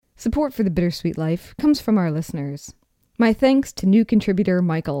Support for The Bittersweet Life comes from our listeners. My thanks to new contributor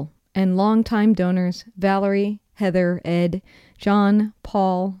Michael and longtime donors Valerie, Heather, Ed, John,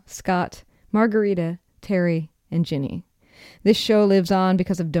 Paul, Scott, Margarita, Terry, and Ginny. This show lives on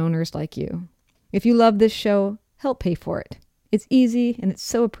because of donors like you. If you love this show, help pay for it. It's easy and it's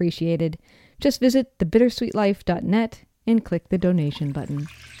so appreciated. Just visit thebittersweetlife.net and click the donation button.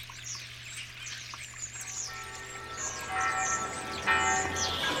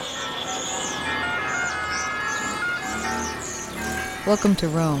 Welcome to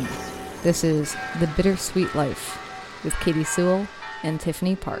Rome. This is The Bittersweet Life with Katie Sewell and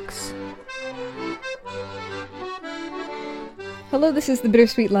Tiffany Parks. Hello, this is The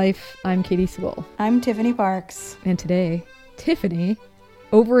Bittersweet Life. I'm Katie Sewell. I'm Tiffany Parks. And today, Tiffany,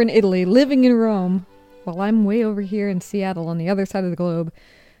 over in Italy, living in Rome, while I'm way over here in Seattle on the other side of the globe.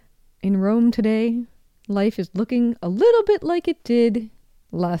 In Rome today, life is looking a little bit like it did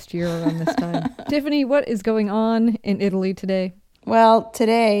last year around this time. Tiffany, what is going on in Italy today? Well,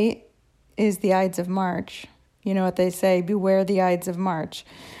 today is the Ides of March. You know what they say, beware the Ides of March.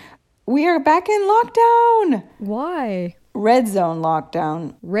 We are back in lockdown. Why? Red zone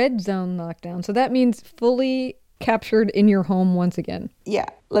lockdown. Red zone lockdown. So that means fully captured in your home once again. Yeah.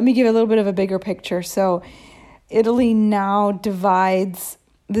 Let me give a little bit of a bigger picture. So Italy now divides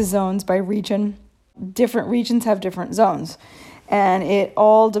the zones by region. Different regions have different zones. And it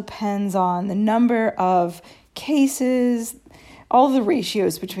all depends on the number of cases, all the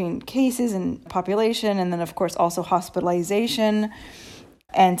ratios between cases and population, and then, of course, also hospitalization.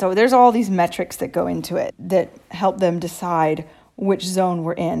 And so there's all these metrics that go into it that help them decide which zone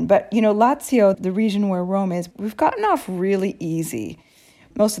we're in. But, you know, Lazio, the region where Rome is, we've gotten off really easy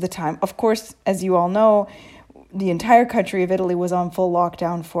most of the time. Of course, as you all know, the entire country of Italy was on full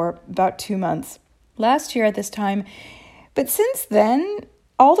lockdown for about 2 months last year at this time. But since then,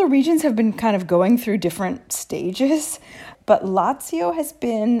 all the regions have been kind of going through different stages. But Lazio has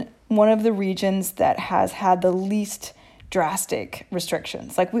been one of the regions that has had the least drastic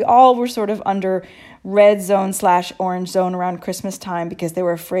restrictions. Like, we all were sort of under red zone / orange zone around Christmas time because they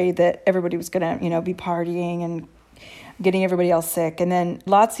were afraid that everybody was going to, be partying and getting everybody else sick. And then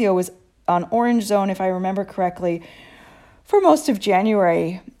Lazio was on orange zone, if I remember correctly, for most of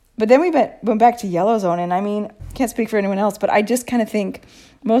January. But then we went back to yellow zone. And I mean, can't speak for anyone else, but I just kind of think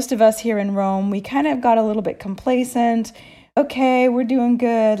most of us here in Rome, we kind of got a little bit complacent. Okay, we're doing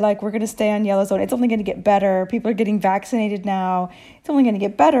good. Like, we're going to stay on yellow zone. It's only going to get better. People are getting vaccinated now. It's only going to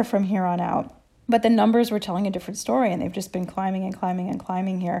get better from here on out. But the numbers were telling a different story, and they've just been climbing and climbing and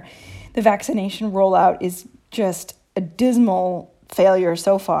climbing here. The vaccination rollout is just a dismal failure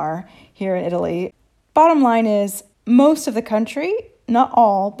so far here in Italy. Bottom line is, most of the country, not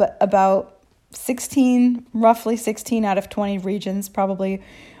all, but about roughly 16 out of 20 regions probably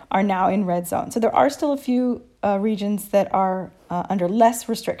are now in red zone. So there are still a few regions that are under less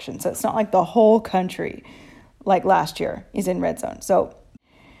restrictions. So it's not like the whole country, like last year, is in red zone. So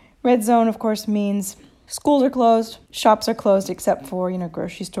red zone, of course, means schools are closed, shops are closed, except for,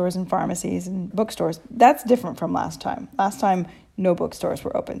 grocery stores and pharmacies and bookstores. That's different from last time. Last time, no bookstores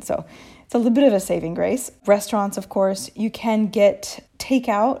were open. So it's a little bit of a saving grace. Restaurants, of course, you can get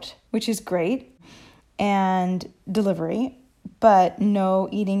takeout, which is great, and delivery, but no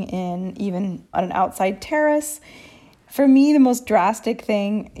eating in, even on an outside terrace. For me, the most drastic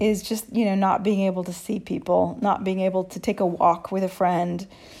thing is just, not being able to see people, not being able to take a walk with a friend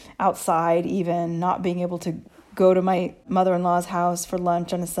outside, even not being able to go to my mother-in-law's house for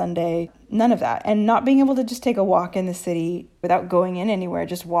lunch on a Sunday, none of that. And not being able to just take a walk in the city without going in anywhere,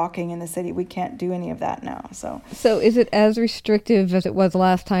 just walking in the city. We can't do any of that now. So is it as restrictive as it was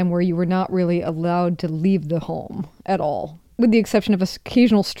last time, where you were not really allowed to leave the home at all, with the exception of an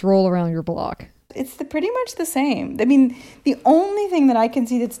occasional stroll around your block? It's pretty much the same. I mean, the only thing that I can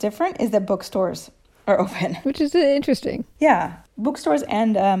see that's different is that bookstores are open. Which is interesting. Yeah, bookstores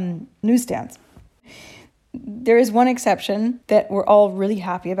and newsstands. There is one exception that we're all really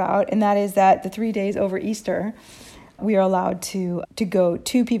happy about, and that is that the 3 days over Easter, we are allowed to go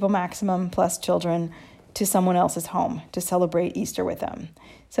 2 people maximum plus children to someone else's home to celebrate Easter with them.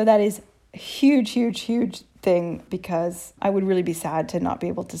 So that is a huge, huge, huge thing, because I would really be sad to not be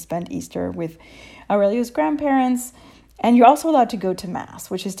able to spend Easter with Aurelio's grandparents. And you're also allowed to go to Mass,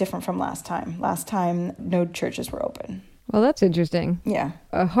 which is different from last time. Last time, no churches were open. Well, that's interesting. Yeah.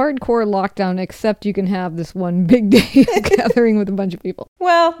 A hardcore lockdown, except you can have this one big day gathering with a bunch of people.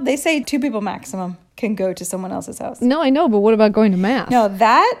 Well, they say 2 people maximum can go to someone else's house. No, I know, but what about going to Mass? No,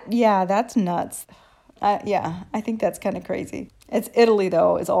 that's nuts. I think that's kind of crazy. It's Italy,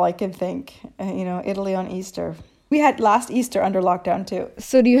 though, is all I can think. Italy on Easter. We had last Easter under lockdown too.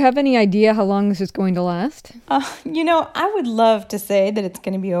 So do you have any idea how long this is going to last? I would love to say that it's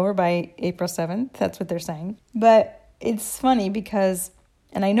going to be over by April 7th. That's what they're saying. But it's funny because,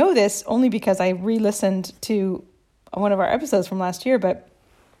 and I know this only because I re-listened to one of our episodes from last year, but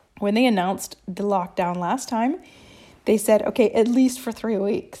when they announced the lockdown last time, they said, okay, at least for 3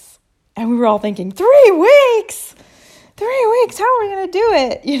 weeks. And we were all thinking, 3 weeks? 3 weeks? How are we going to do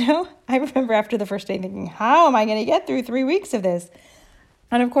it? I remember after the first day thinking, how am I going to get through 3 weeks of this?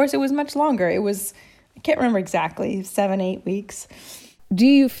 And of course, it was much longer. It was, I can't remember exactly, 7-8 weeks. Do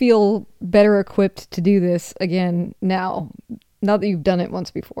you feel better equipped to do this again now that you've done it once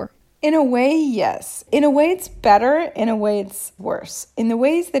before? In a way, yes. In a way, it's better. In a way, it's worse. In the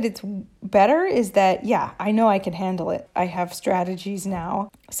ways that it's better is that, yeah, I know I can handle it. I have strategies now.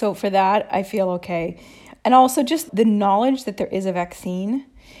 So for that, I feel okay. And also just the knowledge that there is a vaccine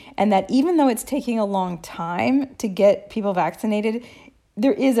and that even though it's taking a long time to get people vaccinated,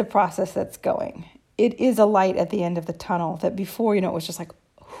 there is a process that's going. It is a light at the end of the tunnel that before, it was just like,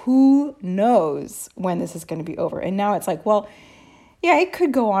 who knows when this is going to be over? And now it's like, well, yeah, it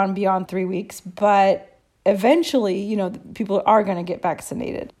could go on beyond 3 weeks, but eventually, people are going to get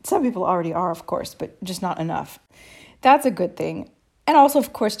vaccinated. Some people already are, of course, but just not enough. That's a good thing. And also,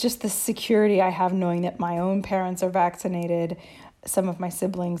 of course, just the security I have knowing that my own parents are vaccinated, some of my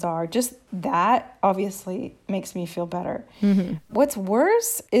siblings are. Just that obviously makes me feel better. Mm-hmm. What's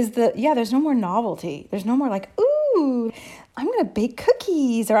worse is there's no more novelty. There's no more like, ooh, I'm going to bake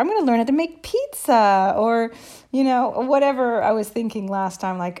cookies or I'm going to learn how to make pizza or, whatever I was thinking last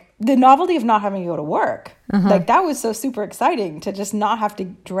time. Like the novelty of not having to go to work. Uh-huh. Like that was so super exciting to just not have to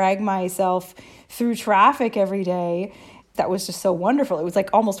drag myself through traffic every day. That was just so wonderful. It was like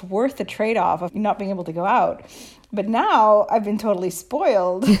almost worth the trade-off of not being able to go out. But now I've been totally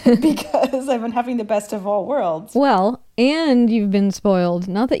spoiled because I've been having the best of all worlds. Well, and you've been spoiled,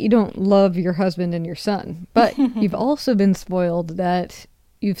 not that you don't love your husband and your son, but you've also been spoiled that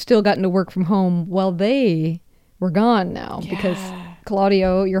you've still gotten to work from home while they were gone now. Yeah. Because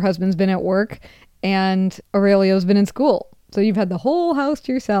Claudio, your husband's been at work, and Aurelio's been in school. So you've had the whole house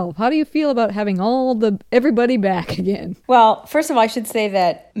to yourself. How do you feel about having everybody back again? Well, first of all, I should say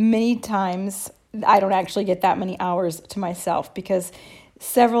that many times I don't actually get that many hours to myself because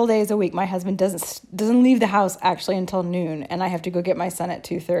several days a week my husband doesn't leave the house actually until noon, and I have to go get my son at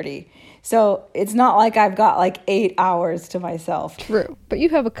 2:30. So it's not like I've got like 8 hours to myself. True, but you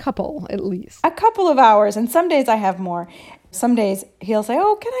have a couple at least. A couple of hours, and some days I have more. Some days he'll say,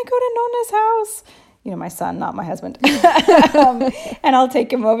 "Oh, can I go to Nona's house?" My son, not my husband. And I'll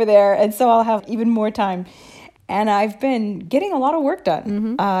take him over there. And so I'll have even more time. And I've been getting a lot of work done.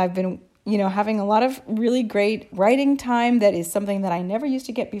 Mm-hmm. I've been, having a lot of really great writing time. That is something that I never used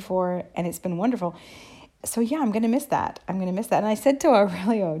to get before. And it's been wonderful. So yeah, I'm going to miss that. And I said to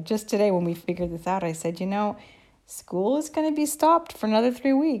Aurelio just today when we figured this out, I said, school is going to be stopped for another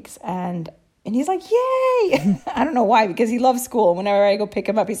 3 weeks. And he's like, yay! I don't know why, because he loves school. Whenever I go pick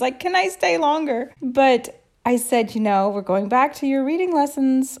him up, he's like, can I stay longer? But I said, we're going back to your reading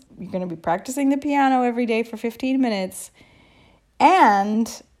lessons. You're going to be practicing the piano every day for 15 minutes.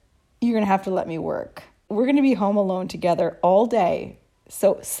 And you're going to have to let me work. We're going to be home alone together all day.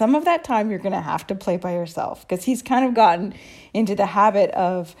 So some of that time you're going to have to play by yourself, because he's kind of gotten into the habit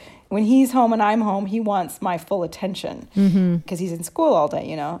of when he's home and I'm home, he wants my full attention because he's in school all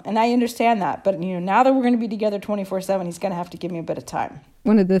day, and I understand that. But, now that we're going to be together 24/7, he's going to have to give me a bit of time.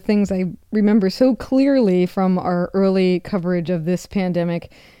 One of the things I remember so clearly from our early coverage of this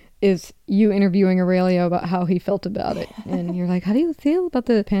pandemic is you interviewing Aurelio about how he felt about it. And you're like, how do you feel about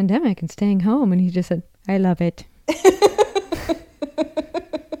the pandemic and staying home? And he just said, I love it.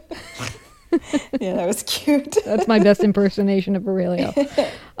 Yeah, that was cute. That's my best impersonation of Aurelio.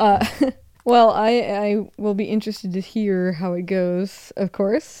 Well, I will be interested to hear how it goes, of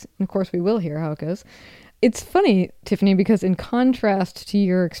course. And of course, we will hear how it goes. It's funny, Tiffany, because in contrast to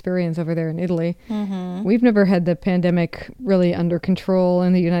your experience over there in Italy, we've never had the pandemic really under control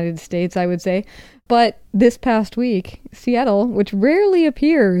in the United States, I would say. But this past week, Seattle, which rarely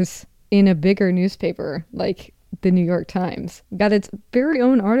appears in a bigger newspaper like the New York Times, got its very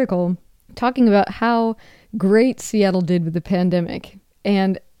own article talking about how great Seattle did with the pandemic.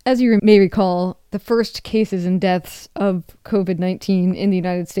 And as you may recall, the first cases and deaths of COVID-19 in the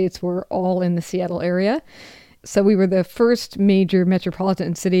United States were all in the Seattle area. So we were the first major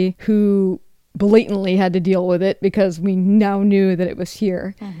metropolitan city who blatantly had to deal with it because we now knew that it was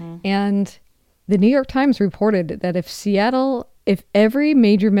here. And the New York Times reported that if Seattle if every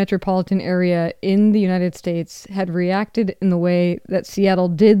major metropolitan area in the United States had reacted in the way that Seattle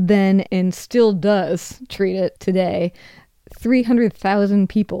did then and still does treat it today, 300,000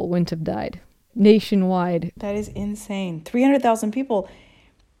 people wouldn't have died nationwide. That is insane. 300,000 people.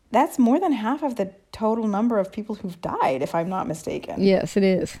 That's more than half of the total number of people who've died, if I'm not mistaken. Yes, it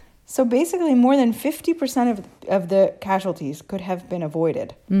is. So basically, more than 50% of the casualties could have been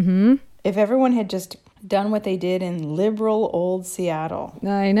avoided. Mm-hmm. If everyone had just done what they did in liberal old Seattle.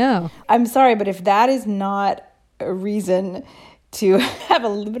 I know. I'm sorry, but if that is not a reason to have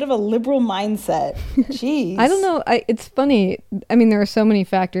a bit of a liberal mindset, jeez. I don't know. It's funny. I mean, there are so many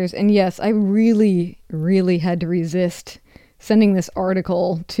factors. And yes, I really, really had to resist sending this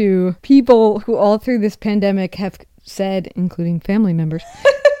article to people who all through this pandemic have said, including family members,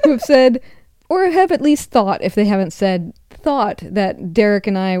 who have said, or have at least thought, if they haven't said, thought that Derek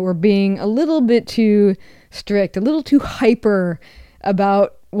and I were being a little bit too strict, a little too hyper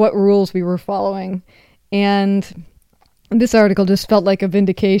about what rules we were following. And this article just felt like a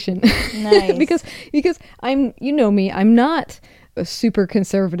vindication. Nice. because I'm, you know me, I'm not a super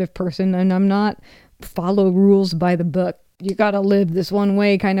conservative person, and I'm not follow rules by the book. You gotta live this one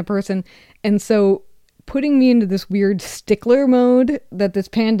way kind of person. And so putting me into this weird stickler mode that this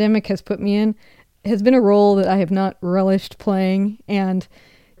pandemic has put me in has been a role that I have not relished playing, and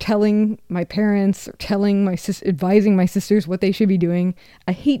telling my parents or advising my sisters what they should be doing.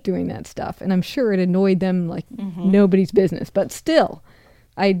 I hate doing that stuff, and I'm sure it annoyed them like nobody's business. But still,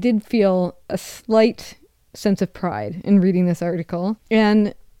 I did feel a slight sense of pride in reading this article.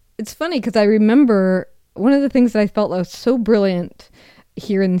 And it's funny because I remember one of the things that I felt was so brilliant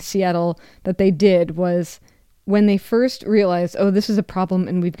here in Seattle that they did was when they first realized, oh, this is a problem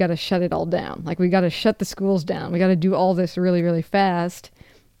and we've got to shut it all down. Like, we got to shut the schools down. We got to do all this really, really fast.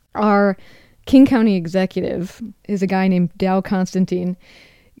 Our King County executive is a guy named Dow Constantine,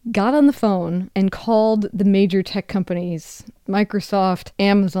 got on the phone and called the major tech companies, Microsoft,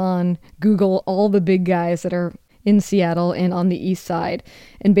 Amazon, Google, all the big guys that are in Seattle and on the east side,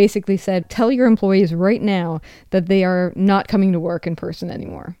 and basically said, tell your employees right now that they are not coming to work in person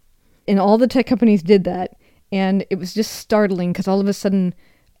anymore. And all the tech companies did that, and it was just startling because all of a sudden,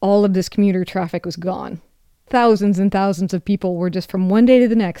 all of this commuter traffic was gone. Thousands and thousands of people were just from one day to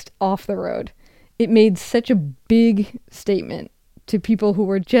the next off the road. It made such a big statement to people who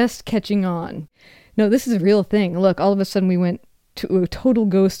were just catching on. No, this is a real thing. Look, all of a sudden we went to a total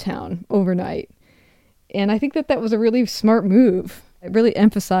ghost town overnight. And I think that that was a really smart move. It really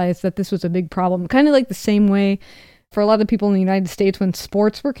emphasized that this was a big problem. Kind of like the same way for a lot of people in the United States when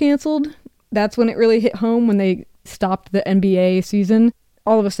sports were canceled. That's when it really hit home, when they stopped the NBA season.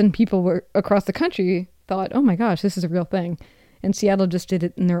 All of a sudden people were across the country thought, oh my gosh, this is a real thing. And Seattle just did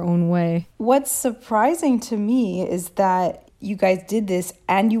it in their own way. What's surprising to me is that you guys did this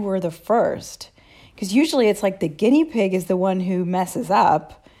and you were the first. Because usually it's like the guinea pig is the one who messes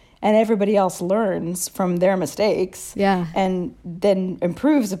up and everybody else learns from their mistakes. Yeah. And then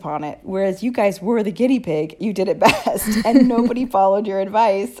improves upon it. Whereas you guys were the guinea pig. You did it best. And nobody followed your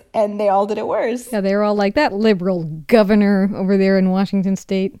advice. And they all did it worse. Yeah, they were all like, that liberal governor over there in Washington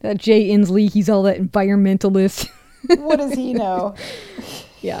State, that Jay Inslee, he's all that environmentalist. What does he know?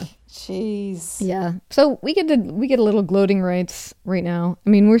 Yeah. Jeez. Yeah. So we get a little gloating rights right now. I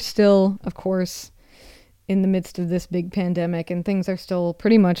mean, we're still, of course, in the midst of this big pandemic, and things are still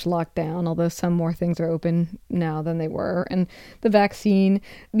pretty much locked down, although some more things are open now than they were. And the vaccine,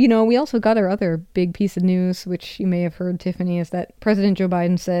 you know, we also got our other big piece of news, which you may have heard, Tiffany, is that President Joe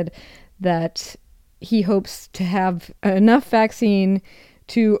Biden said that he hopes to have enough vaccine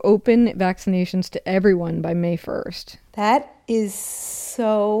to open vaccinations to everyone by May 1st. That is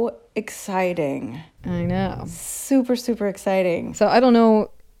so exciting. I know. Super, super exciting. So I don't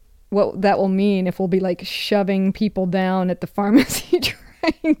know what that will mean, if we'll be like shoving people down at the pharmacy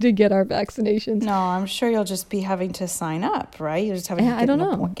trying to get our vaccinations. No, I'm sure you'll just be having to sign up, right? You're just having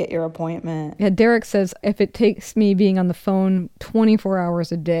to get your appointment. Yeah, Derek says if it takes me being on the phone 24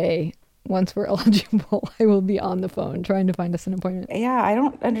 hours a day, once we're eligible, I will be on the phone trying to find us an appointment. Yeah, I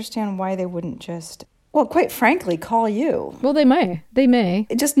don't understand why they wouldn't just, well, quite frankly, call you. Well, they may. They may.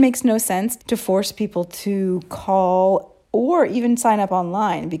 It just makes no sense to force people to call or even sign up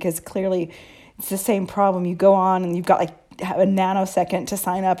online, because clearly it's the same problem. You go on and you've got like a nanosecond to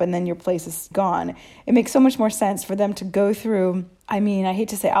sign up and then your place is gone. It makes so much more sense for them to go through, I mean, I hate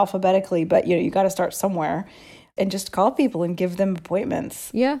to say alphabetically, but you got to start somewhere, and just call people and give them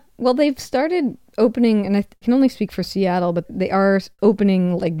appointments. Yeah. Well, they've started opening, and I can only speak for Seattle, but they are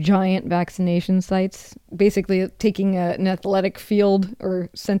opening like giant vaccination sites, basically taking an athletic field or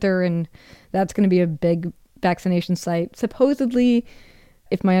center, and that's going to be a big vaccination site. Supposedly,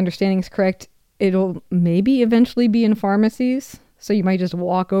 if my understanding is correct, it'll maybe eventually be in pharmacies. So you might just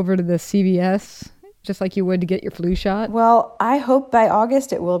walk over to the CVS, just like you would to get your flu shot. Well, I hope by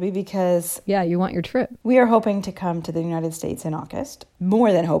August it will be, because Yeah, you want your trip. we are hoping to come to the United States in August.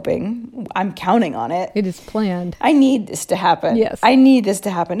 More than hoping. I'm counting on it. It is planned. I need this to happen. Yes. I need this to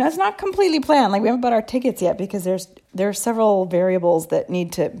happen. Now, it's not completely planned. Like, we haven't bought our tickets yet because there are several variables that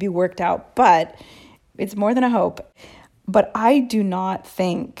need to be worked out, but it's more than a hope. But I do not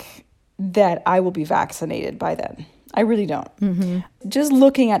think that I will be vaccinated by then. I really don't. Mm-hmm. Just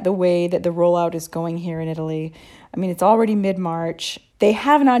looking at the way that the rollout is going here in Italy, I mean, it's already mid-March. They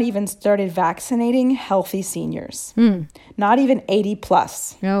have not even started vaccinating healthy seniors, not even 80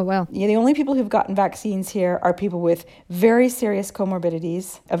 plus. Oh, well. Yeah, the only people who've gotten vaccines here are people with very serious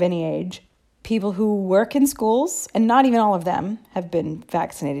comorbidities of any age, people who work in schools, and not even all of them have been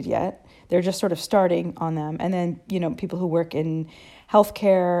vaccinated yet. They're just sort of starting on them. And then, people who work in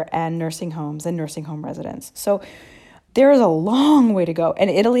healthcare and nursing homes and nursing home residents. So there is a long way to go. And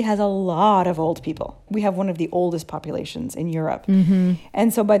Italy has a lot of old people. We have one of the oldest populations in Europe. Mm-hmm.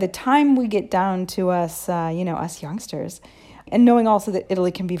 And so by the time we get down to us, us youngsters, and knowing also that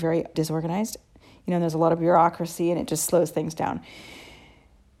Italy can be very disorganized, there's a lot of bureaucracy and it just slows things down.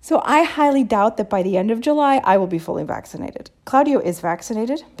 So I highly doubt that by the end of July, I will be fully vaccinated. Claudio is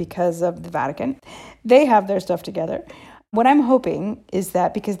vaccinated because of the Vatican. They have their stuff together. What I'm hoping is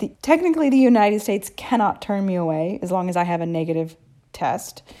that, because technically the United States cannot turn me away as long as I have a negative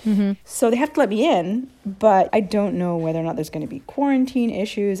test. Mm-hmm. So they have to let me in, but I don't know whether or not there's going to be quarantine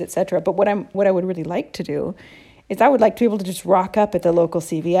issues, etc. But what I would really like to do is I would like to be able to just rock up at the local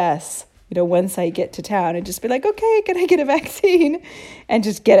CVS, once I get to town, and just be like, okay, can I get a vaccine? And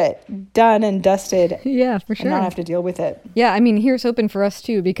just get it done and dusted. Yeah, for sure. And not have to deal with it. Yeah, I mean, here's hoping for us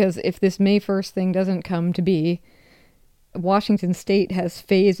too, because if this May 1st thing doesn't come to be, Washington State has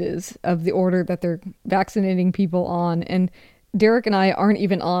phases of the order that they're vaccinating people on, and Derek and I aren't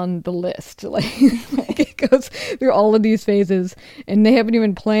even on the list. Like it goes through all of these phases, and they haven't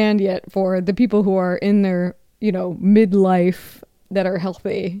even planned yet for the people who are in their, midlife that are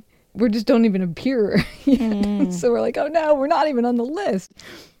healthy. We just don't even appear yet. So we're like, oh no, we're not even on the list.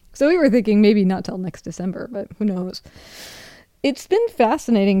 So we were thinking maybe not till next December, but who knows. It's been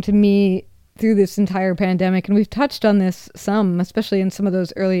fascinating to me through this entire pandemic, and we've touched on this some, especially in some of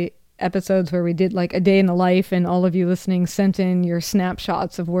those early episodes where we did like a day in the life and all of you listening sent in your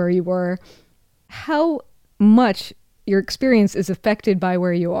snapshots of where you were, how much your experience is affected by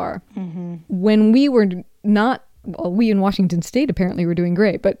where you are. Mm-hmm. When we were not, well, we in Washington State apparently were doing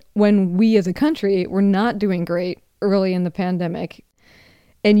great, but when we as a country were not doing great early in the pandemic,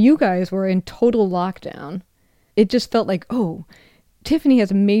 and you guys were in total lockdown, it just felt like, oh, Tiffany has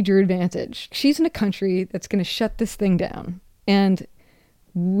a major advantage. She's in a country that's going to shut this thing down, and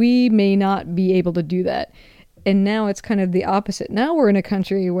we may not be able to do that. And now it's kind of the opposite. Now we're in a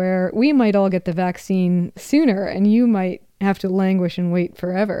country where we might all get the vaccine sooner, and you might have to languish and wait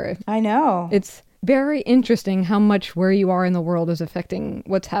forever. I know. It's very interesting how much where you are in the world is affecting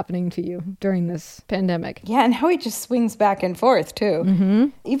what's happening to you during this pandemic. Yeah, and how it just swings back and forth, too. Mm-hmm.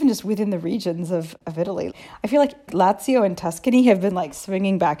 Even just within the regions of Italy. I feel like Lazio and Tuscany have been like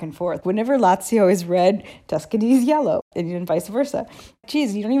swinging back and forth. Whenever Lazio is red, Tuscany is yellow, and vice versa.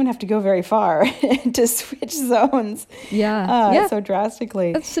 Geez, you don't even have to go very far to switch zones. Yeah. So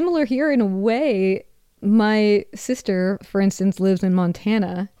drastically. That's similar here in a way. My sister, for instance, lives in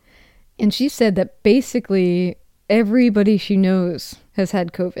Montana, and she said that basically everybody she knows has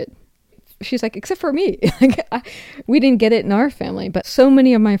had COVID. She's like, except for me. We didn't get it in our family, but so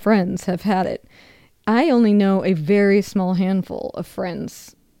many of my friends have had it. I only know a very small handful of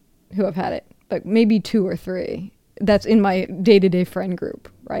friends who have had it, like maybe 2 or 3. That's in my day-to-day friend group,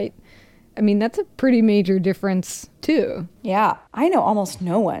 right? I mean, that's a pretty major difference, too. Yeah, I know almost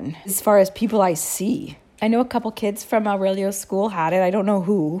no one as far as people I see. I know a couple kids from Aurelio's school had it. I don't know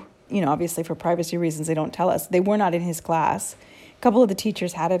who. Obviously for privacy reasons, they don't tell us. They were not in his class. A couple of the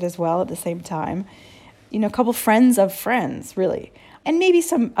teachers had it as well at the same time. A couple friends of friends, really. And maybe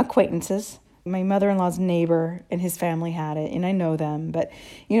some acquaintances. My mother-in-law's neighbor and his family had it, and I know them. But,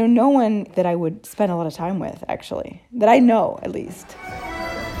 no one that I would spend a lot of time with, actually. That I know, at least.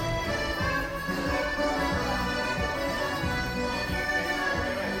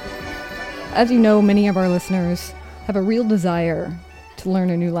 As you know, many of our listeners have a real desire to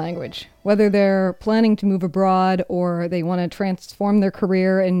learn a new language, whether they're planning to move abroad or they want to transform their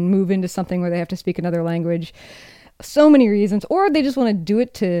career and move into something where they have to speak another language. So many reasons, or they just want to do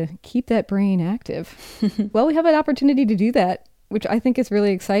it to keep that brain active. Well, we have an opportunity to do that, which I think is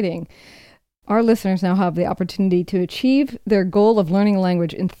really exciting. Our listeners now have the opportunity to achieve their goal of learning a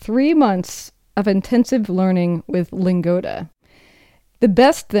language in 3 months of intensive learning with Lingoda. The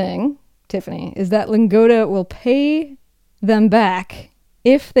best thing, Tiffany, is that Lingoda will pay them back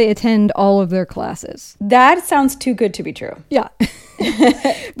if they attend all of their classes. That sounds too good to be true. Yeah.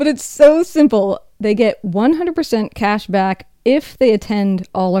 But it's so simple. They get 100% cash back if they attend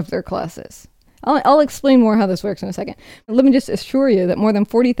all of their classes. I'll explain more how this works in a second. Let me just assure you that more than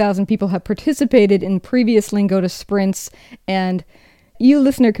 40,000 people have participated in previous Lingoda sprints, and you,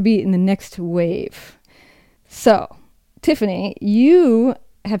 listener, could be in the next wave. So, Tiffany, you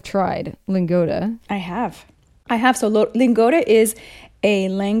have tried Lingoda. I have. So Lingoda is a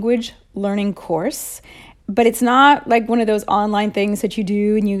language learning course, but it's not like one of those online things that you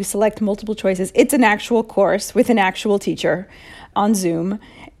do and you select multiple choices. It's an actual course with an actual teacher on Zoom.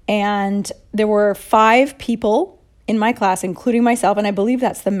 And there were 5 people in my class, including myself, and I believe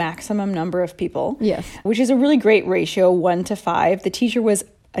that's the maximum number of people. Yes. Which is a really great ratio, 1 to 5. The teacher was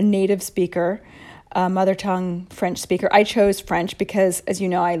a native speaker, a mother tongue French speaker. I chose French because, as you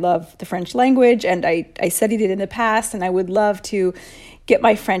know, I love the French language, and I studied it in the past, and I would love to get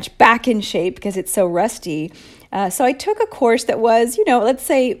my French back in shape because it's so rusty. So I took a course that was, let's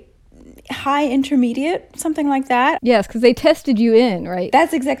say, high intermediate, something like that. Yes, because they tested you in, right?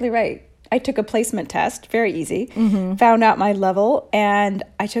 That's exactly right. I took a placement test, very easy, found out my level, and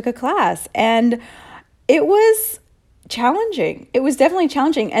I took a class. And it was challenging. It was definitely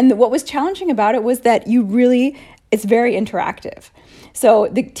challenging. And what was challenging about it was that it's very interactive. So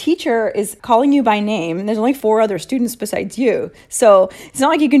the teacher is calling you by name, and there's only 4 other students besides you. So it's not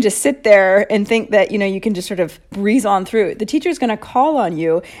like you can just sit there and think that, you can just sort of breeze on through. The teacher is going to call on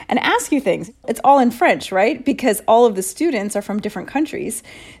you and ask you things. It's all in French, right? Because all of the students are from different countries.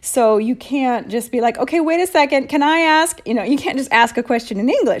 So you can't just be like, okay, wait a second, can I ask? You can't just ask a question in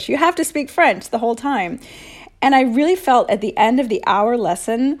English. You have to speak French the whole time. And I really felt at the end of the hour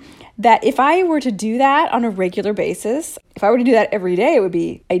lesson that if I were to do that on a regular basis, if I were to do that every day, it would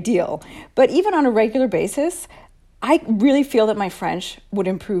be ideal. But even on a regular basis, I really feel that my French would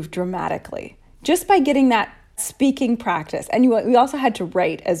improve dramatically just by getting that speaking practice. And we also had to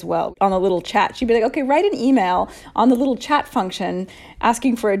write as well on the little chat. She'd be like, okay, write an email on the little chat function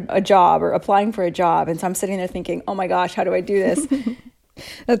asking for a job or applying for a job. And so I'm sitting there thinking, oh my gosh, how do I do this?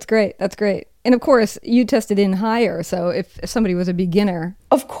 That's great. And of course, you tested in higher, so if somebody was a beginner.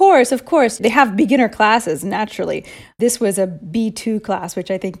 Of course. They have beginner classes, naturally. This was a B2 class,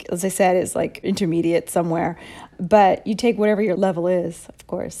 which I think, as I said, is like intermediate somewhere. But you take whatever your level is, of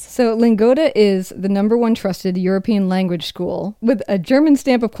course. So Lingoda is the #1 trusted European language school with a German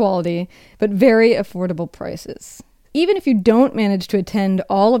stamp of quality, but very affordable prices. Even if you don't manage to attend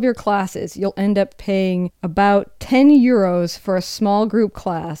all of your classes, you'll end up paying about 10 euros for a small group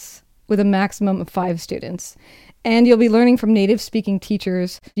class with a maximum of 5 students. And you'll be learning from native-speaking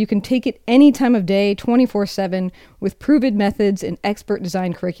teachers. You can take it any time of day, 24/7, with proven methods and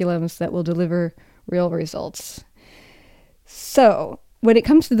expert-designed curriculums that will deliver real results. So, when it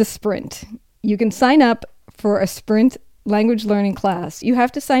comes to the sprint, you can sign up for a sprint language learning class. You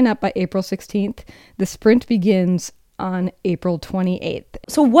have to sign up by April 16th. The sprint begins on April 28th.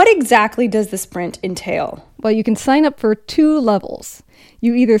 So what exactly does the sprint entail? Well, you can sign up for 2 levels.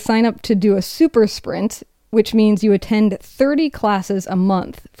 You either sign up to do a super sprint, which means you attend 30 classes a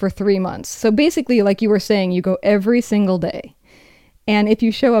month for 3 months. So basically, like you were saying, you go every single day. And if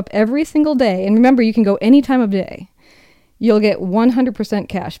you show up every single day, and remember, you can go any time of day, you'll get 100%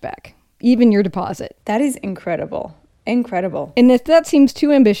 cash back, even your deposit. That is incredible. Incredible. And if that seems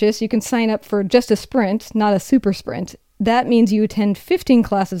too ambitious, you can sign up for just a sprint, not a super sprint. That means you attend 15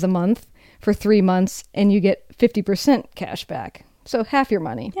 classes a month for 3 months, and you get 50% cash back. So half your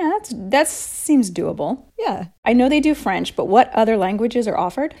money. Yeah, that seems doable. Yeah. I know they do French, but what other languages are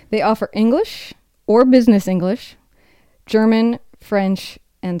offered? They offer English or business English, German, French,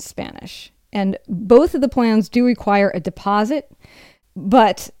 and Spanish. And both of the plans do require a deposit.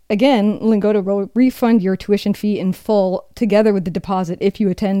 But again, Lingoda will refund your tuition fee in full together with the deposit if you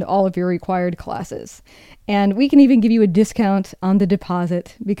attend all of your required classes. And we can even give you a discount on the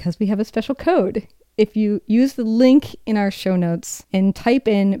deposit because we have a special code. If you use the link in our show notes and type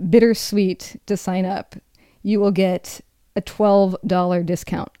in bittersweet to sign up, you will get a $12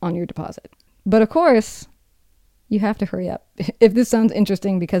 discount on your deposit. But of course, you have to hurry up if this sounds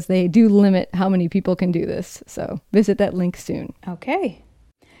interesting because they do limit how many people can do this. So visit that link soon. Okay.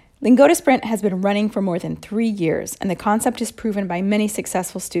 Lingoda Sprint has been running for more than 3 years, and the concept is proven by many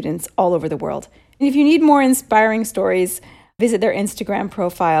successful students all over the world. And if you need more inspiring stories, visit their Instagram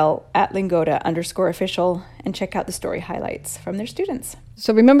profile at Lingoda_official and check out the story highlights from their students.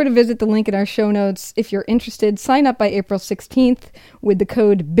 So remember to visit the link in our show notes. If you're interested, sign up by April 16th with the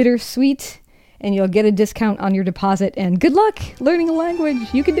code BITTERSWEET, and you'll get a discount on your deposit. And good luck learning a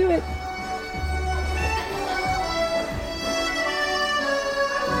language. You can do it.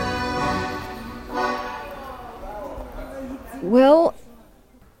 Well,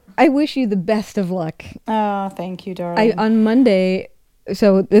 I wish you the best of luck. Oh, thank you, darling. On Monday,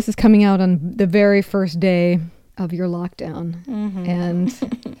 so this is coming out on the very first day of your lockdown. Mm-hmm.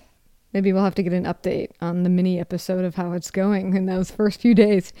 And maybe we'll have to get an update on the mini episode of how it's going in those first few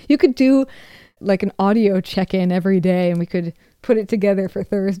days. You could do like an audio check-in every day, and we could put it together for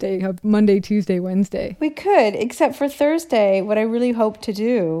Thursday, Monday, Tuesday, Wednesday. We could, except for Thursday, what I really hope to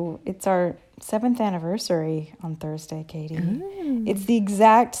do, it's our 7th anniversary on Thursday, Katie. Oh. It's the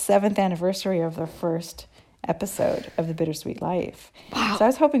exact 7th anniversary of the first episode of The Bittersweet Life. Wow. So I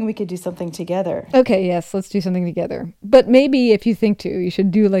was hoping we could do something together. Okay, yes, let's do something together. But maybe if you think to, you should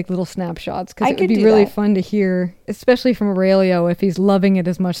do like little snapshots, because it would be really fun to hear, especially from Aurelio, if he's loving it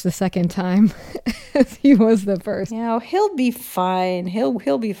as much the second time as he was the first. You know, he'll be fine.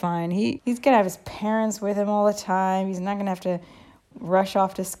 He'll be fine. He's gonna have his parents with him all the time. He's not gonna have to rush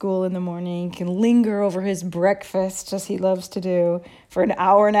off to school in the morning. He can linger over his breakfast, as he loves to do, for an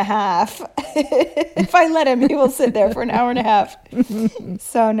hour and a half. If I let him, he will sit there for an hour and a half.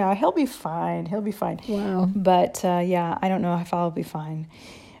 So no, he'll be fine. He'll be fine. Wow. But yeah, I don't know if I'll be fine.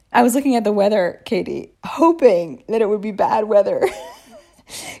 I was looking at the weather, Katie, hoping that it would be bad weather.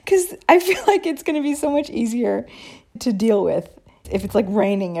 Because I feel like it's going to be so much easier to deal with if it's like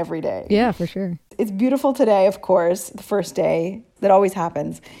raining every day. Yeah, for sure. It's beautiful today, of course, the first day. That always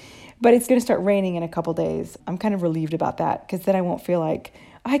happens. But it's going to start raining in a couple days. I'm kind of relieved about that, because then I won't feel like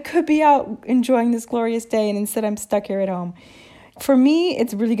I could be out enjoying this glorious day, and instead I'm stuck here at home. For me,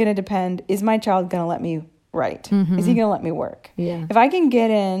 it's really going to depend, is my child going to let me write? Mm-hmm. Is he going to let me work? Yeah. If I can get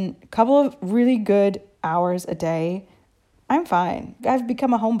in a couple of really good hours a day, I'm fine. I've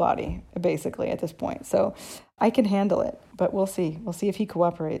become a homebody, basically, at this point. So I can handle it, but we'll see. We'll see if he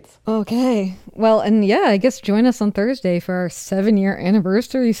cooperates. Okay. Well, and yeah, I guess join us on Thursday for our 7-year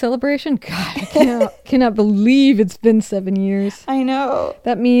anniversary celebration. God, I cannot believe it's been 7 years. I know.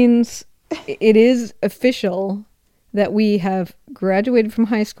 That means it is official that we have graduated from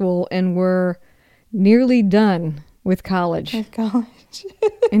high school and we're nearly done with college. With college.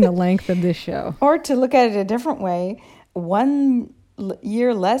 In the length of this show. Or to look at it a different way, 1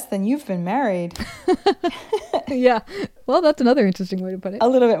 year less than you've been married. Yeah. Well, that's another interesting way to put it. A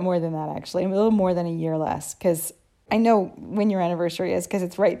little bit more than that, actually. A little more than a year less, because I know when your anniversary is, because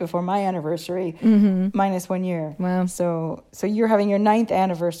it's right before my anniversary, minus 1 year. Wow. So you're having your 9th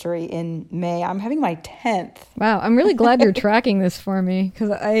anniversary in May. I'm having my 10th. Wow. I'm really glad you're tracking this for me,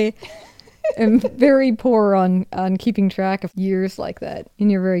 because I am very poor on keeping track of years like that, and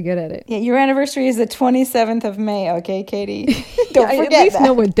you're very good at it. Yeah, your anniversary is the 27th of May, okay, Katie? Don't forget that. At least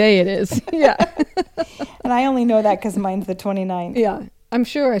know what day it is. Yeah. And I only know that because mine's the 29th. Yeah. I'm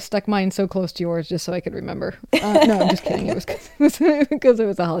sure I stuck mine so close to yours just so I could remember. No, I'm just kidding. It was because it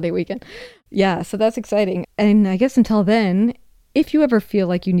was a holiday weekend. Yeah, so that's exciting. And I guess until then, if you ever feel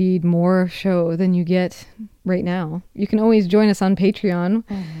like you need more show than you get right now, you can always join us on Patreon.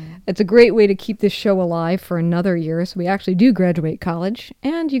 Mm-hmm. It's a great way to keep this show alive for another year. So we actually do graduate college,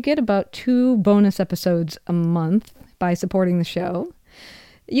 and you get about 2 bonus episodes a month by supporting the show.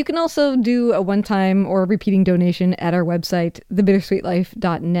 You can also do a one-time or repeating donation at our website,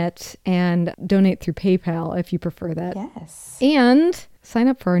 thebittersweetlife.net, and donate through PayPal if you prefer that. Yes. And sign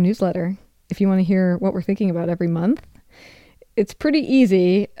up for our newsletter if you want to hear what we're thinking about every month. It's pretty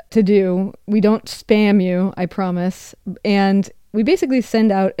easy to do. We don't spam you, I promise. And we basically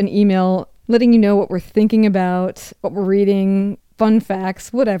send out an email letting you know what we're thinking about, what we're reading, fun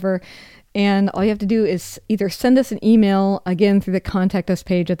facts, whatever. And all you have to do is either send us an email, again, through the Contact Us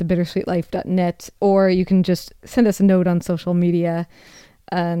page at thebittersweetlife.net, or you can just send us a note on social media,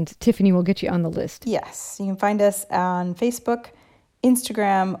 and Tiffany will get you on the list. Yes. You can find us on Facebook,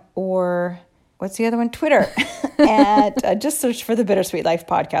 Instagram, or what's the other one? Twitter. And just search for the Bittersweet Life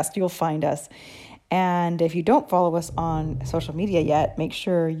Podcast. You'll find us. And if you don't follow us on social media yet, make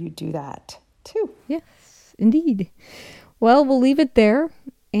sure you do that too. Yes, indeed. Well, we'll leave it there.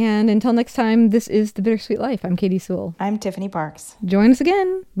 And until next time, this is The Bittersweet Life. I'm Katie Sewell. I'm Tiffany Parks. Join us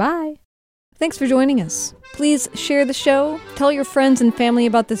again. Bye. Thanks for joining us. Please share the show. Tell your friends and family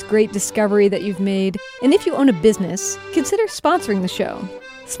about this great discovery that you've made. And if you own a business, consider sponsoring the show.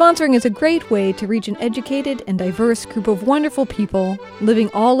 Sponsoring is a great way to reach an educated and diverse group of wonderful people living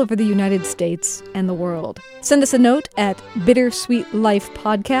all over the United States and the world. Send us a note at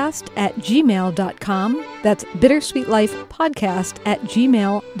bittersweetlifepodcast@gmail.com. That's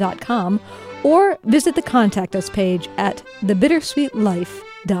bittersweetlifepodcast@gmail.com. Or visit the Contact Us page at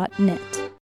thebittersweetlife.net.